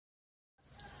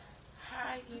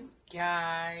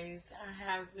Guys, I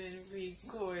haven't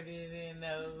recorded in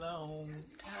a long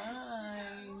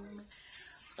time,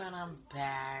 but I'm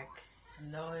back.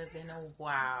 I know it's been a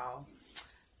while,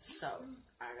 so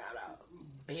I got a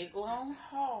big long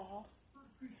haul,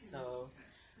 so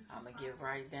I'm gonna get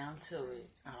right down to it.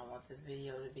 I don't want this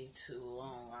video to be too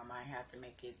long. I might have to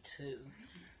make it two,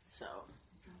 so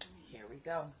here we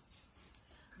go.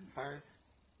 First,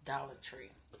 Dollar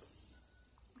Tree.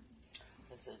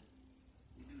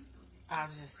 I'll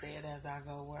just say it as I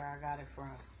go where I got it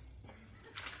from.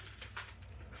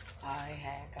 I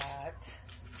had got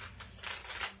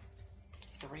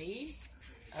 3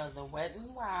 of the Wet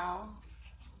n Wild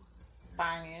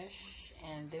Finish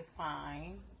and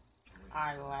Define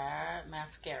Eyelid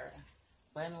Mascara.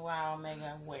 Wet n Wild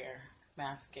Mega Wear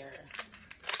Mascara.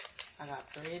 I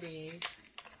got 3 of these.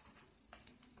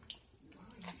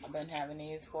 I've been having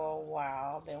these for a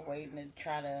while. Been waiting to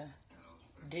try to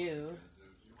do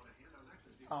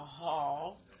a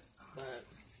haul, but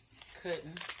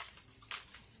couldn't.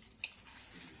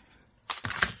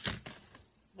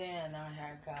 Then I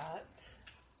had got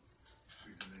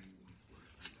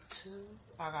 2.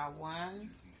 I got 1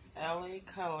 LA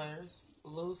Colors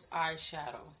loose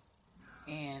eyeshadow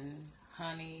in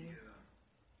Honey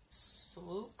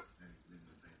Slook.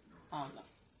 I don't know,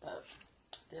 but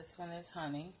this one is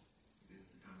Honey.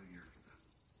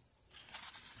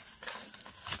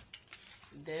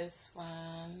 This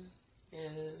one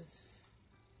is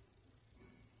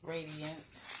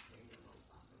Radiant.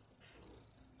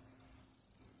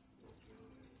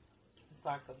 It's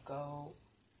like a gold.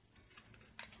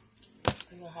 I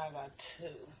think I got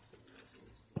 2.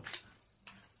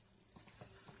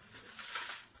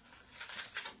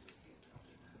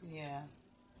 Yeah.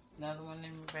 Another one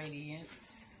in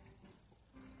Radiance.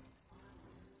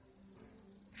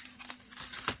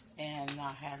 And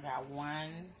I have got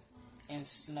 1 in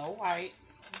Snow White,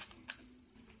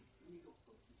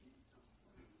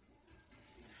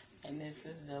 and this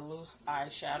is the loose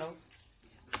eyeshadow.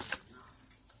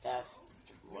 That's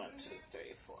 1, 2,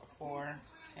 3, 4, 4.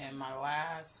 And my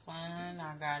last one,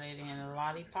 I got it in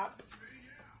Lollipop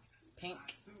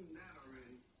Pink.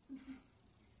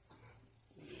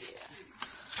 Yeah.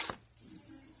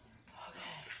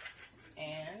 Okay.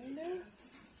 And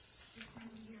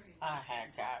I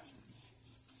had got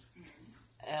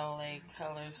LA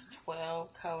Colors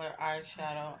 12 color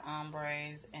eyeshadow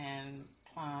ombres and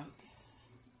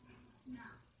plumps.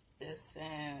 This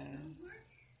in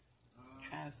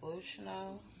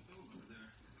translutional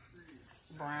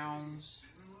browns.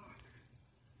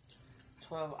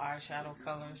 12 eyeshadow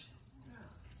colors.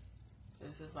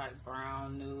 This is like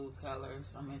brown nude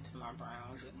colors. I'm into my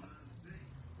browns.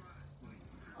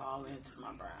 All into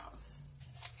my browns.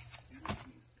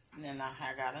 And then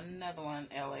I got another one,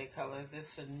 LA Colors.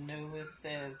 This is new. It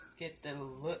says, get the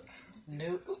look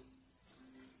nude.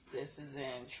 This is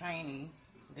in Training.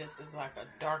 This is like a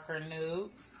darker nude.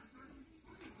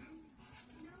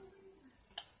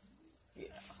 Yeah.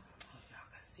 Y'all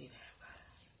can see that.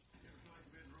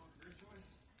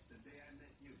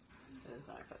 But it's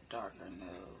like a darker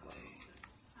nude. Wait.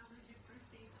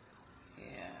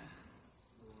 Yeah.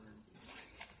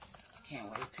 Can't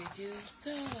wait to use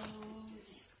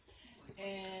those.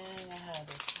 And I had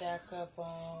to stack up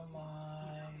on my,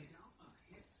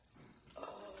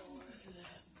 where's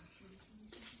that?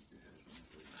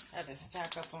 I had to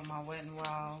stack up on my Wet n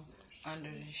Wild Under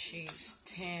the Sheets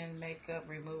 10 makeup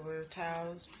remover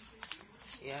towels.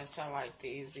 Yes, I like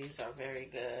these. These are very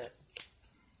good.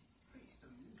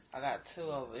 I got 2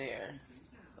 over there.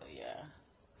 But yeah,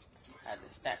 I had to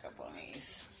stack up on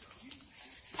these.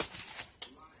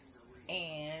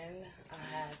 And I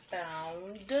had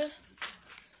found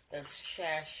the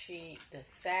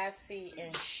Sassy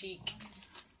and Chic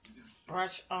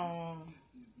brush on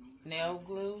nail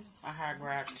glue. I had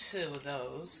grabbed 2 of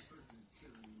those.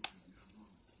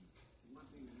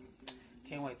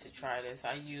 Can't wait to try this.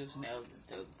 I used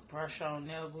the brush on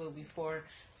nail glue before.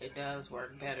 It does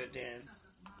work better than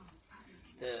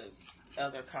the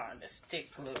other kind, the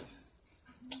stick glue.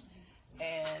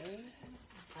 And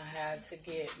I had to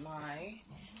get my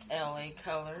LA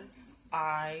Color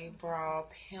eyebrow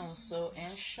pencil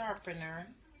and sharpener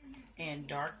in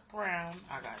dark brown.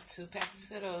 I got 2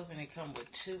 packs of those, and they come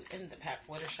with 2 in the pack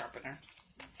with a sharpener.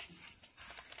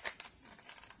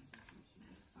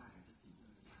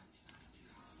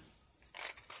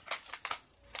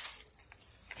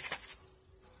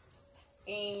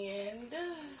 And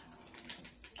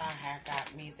I had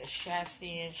got me the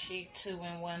Sassy and Chic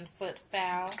 2-in-1 foot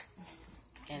foul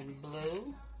in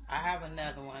blue. I have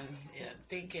another one. I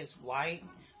think it's white,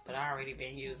 but I already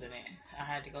been using it. I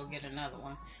had to go get another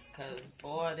one because,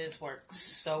 boy, this works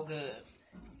so good.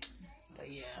 But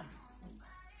yeah.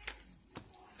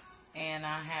 And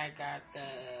I had got the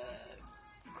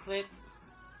clip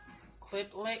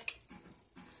lick,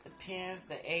 the pens,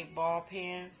 the 8-ball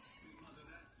pens.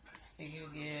 You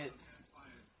get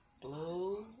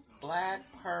blue, black,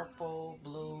 purple,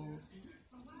 blue,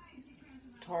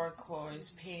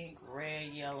 turquoise, pink,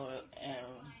 red, yellow,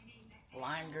 and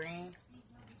lime green.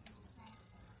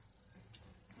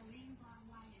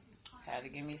 Had to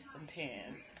give me some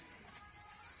pens.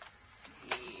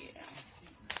 Yeah.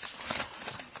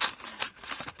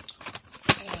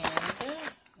 And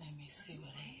let me see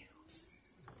what I use.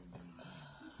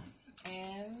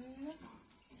 And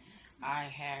I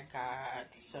had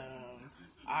got some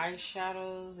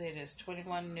eyeshadows. It is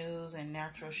 21 nudes and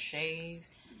natural shades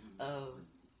of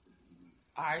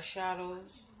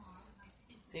eyeshadows.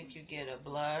 I think you get a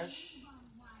blush,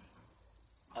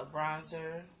 a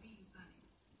bronzer,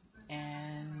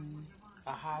 and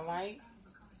a highlight.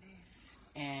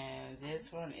 And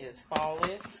this one is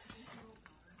Flawless.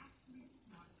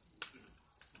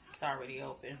 It's already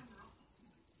open.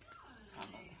 I'm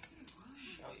gonna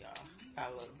show y'all.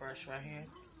 Got a little brush right here.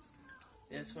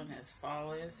 This one is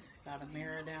Flawless. Got a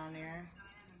mirror down there.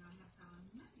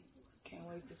 Can't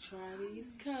wait to try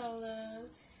these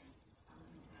colors.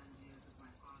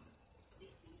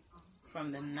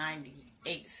 From the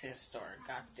 98-cent store.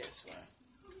 Got this one.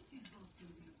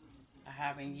 I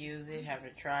haven't used it.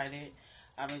 Haven't tried it.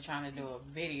 I've been trying to do a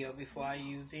video before I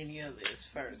use any of this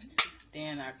first.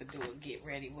 Then I could do a get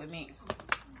ready with me.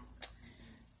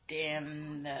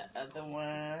 Then the other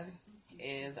one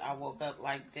is I Woke Up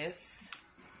Like This.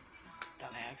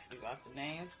 Don't ask me about the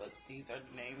names, but these are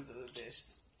the names of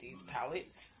these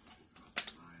palettes.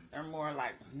 They're more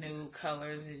like nude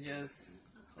colors. It just,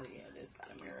 oh yeah, this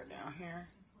got a mirror down here.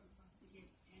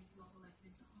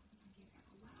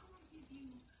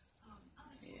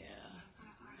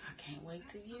 Can't wait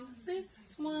to use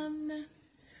this one.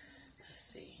 Let's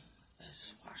see.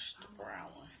 Let's wash the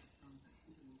brown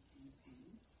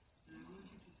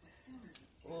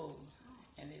one. Ooh,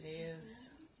 and it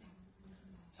is.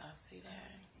 Y'all see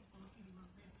that?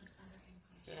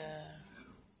 Yeah.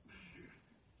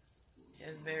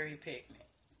 It's very pigment.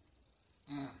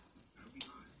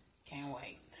 Can't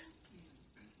wait.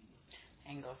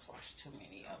 Ain't gonna swatch too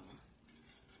many of them.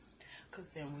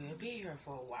 Because then we'll be here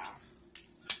for a while.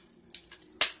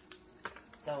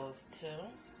 Those two.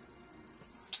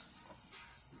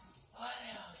 What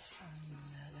else from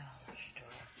the dollar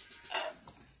store?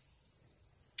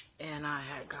 And I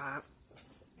had got,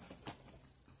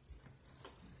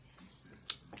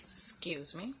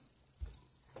 excuse me,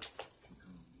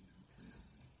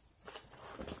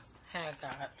 had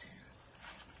got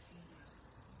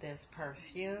this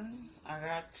perfume. I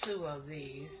got 2 of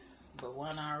these, but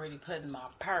one I already put in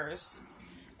my purse,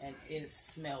 and it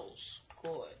smells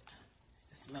good.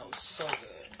 It smells so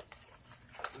good.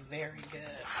 Very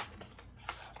good.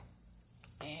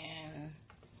 And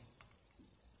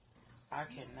I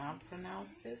cannot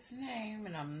pronounce this name,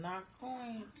 and I'm not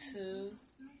going to,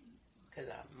 because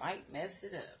I might mess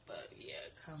it up. But yeah,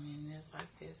 it come in this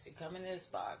like this. It come in this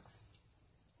box.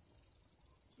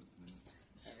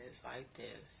 And it's like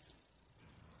this.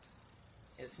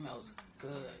 It smells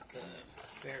good, good.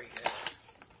 Very good.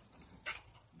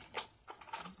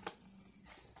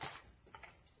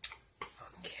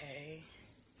 Okay,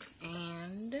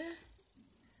 and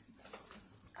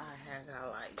I had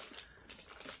got like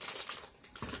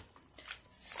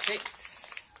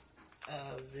 6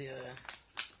 of the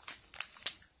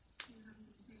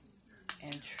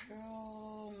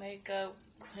Intro Makeup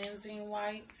Cleansing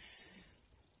Wipes,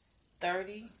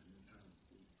 30.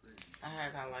 I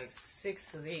had got like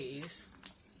 6 of these.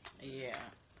 Yeah.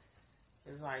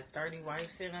 There's like 30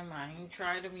 wipes in them. I ain't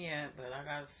tried them yet, but I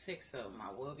got 6 of them. I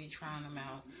will be trying them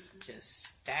out. Just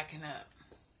stacking up.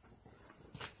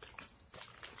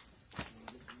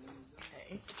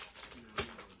 Okay.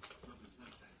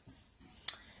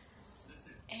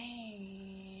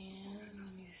 And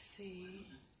let me see.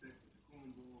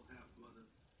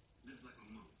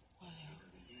 What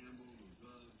else?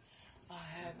 I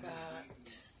have got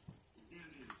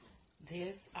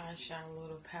this eyeshadow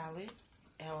little palette.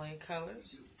 LA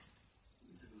Colors,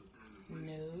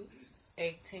 Nudes,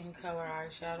 18 color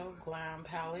eyeshadow, Glam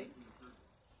palette.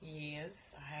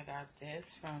 Yes, I had got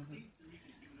this from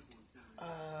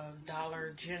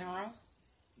Dollar General.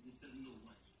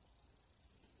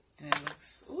 And it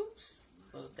looks, oops,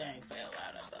 little thing fell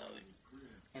out of it.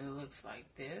 And it looks like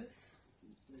this.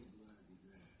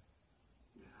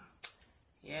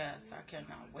 Yes, I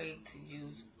cannot wait to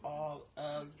use all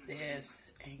of this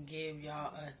and give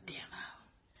y'all a demo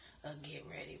of Get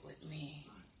Ready With Me.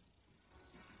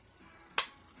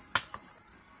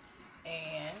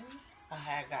 And I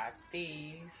had got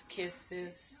these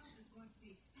Kisses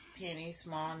penny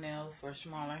small nails for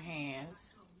smaller hands.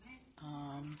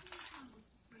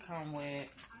 Come with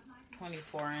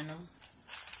 24 in them.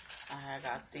 I had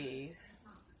got these.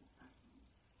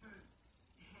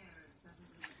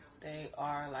 They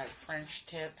are like French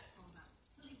tip.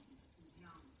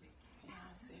 Yeah,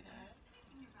 see that?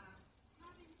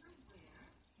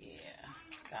 Yeah,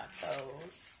 got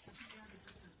those.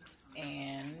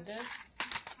 And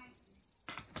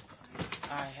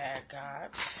I had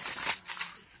got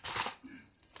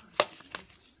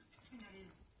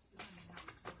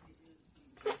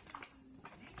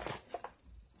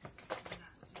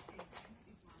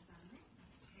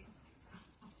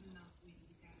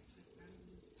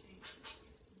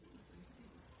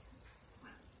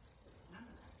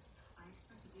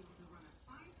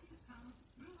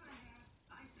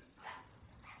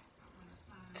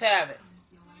Tabit.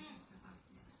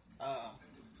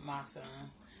 My son.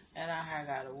 And I had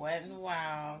got a Wet n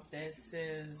Wild. This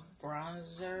is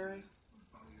bronzer.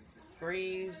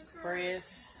 Breeze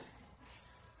Brisk.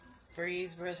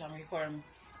 I'm recording.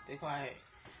 Be quiet.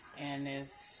 And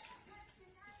this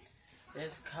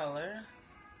color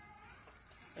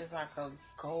is like a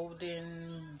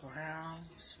golden brown.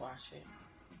 Swatch it.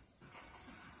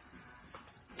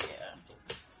 Yeah.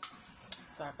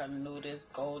 It's like a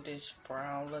nudist, goldish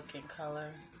brown looking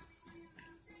color.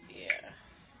 Yeah.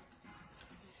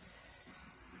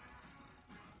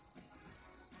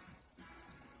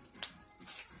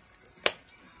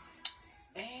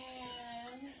 And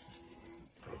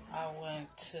I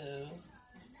went to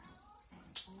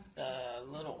the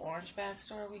little orange bag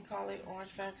store. We call it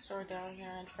orange bag store down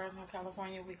here in Fresno,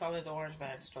 California. We call it the orange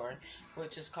bag store,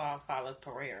 which is called Fala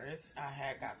Pereira's. I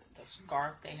had got the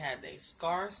scarf. They had their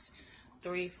scarves,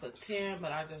 3 for $10,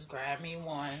 but I just grabbed me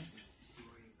one.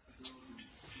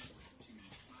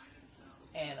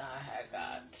 And I had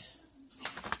got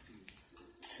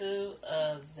 2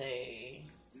 of the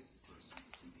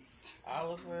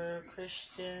Oliver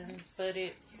Christian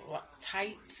footed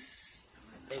tights.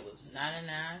 They was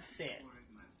 99¢.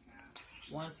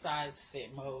 One size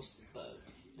fit most, but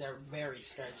they're very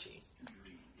stretchy.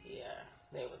 Yeah,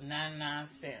 they was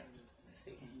 99¢.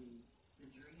 See,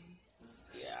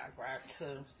 yeah, I grabbed 2,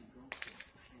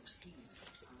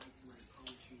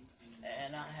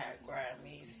 and I had grabbed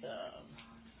me some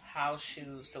house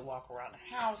shoes to walk around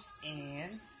the house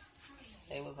in.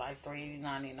 They was like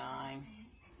 $3.99.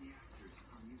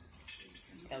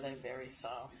 Yeah, they're very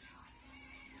soft.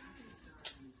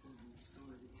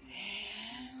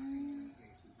 And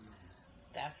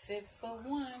that's it for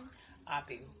one. I'll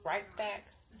be right back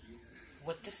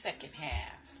with the second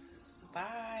half.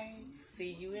 Bye.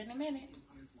 See you in a minute.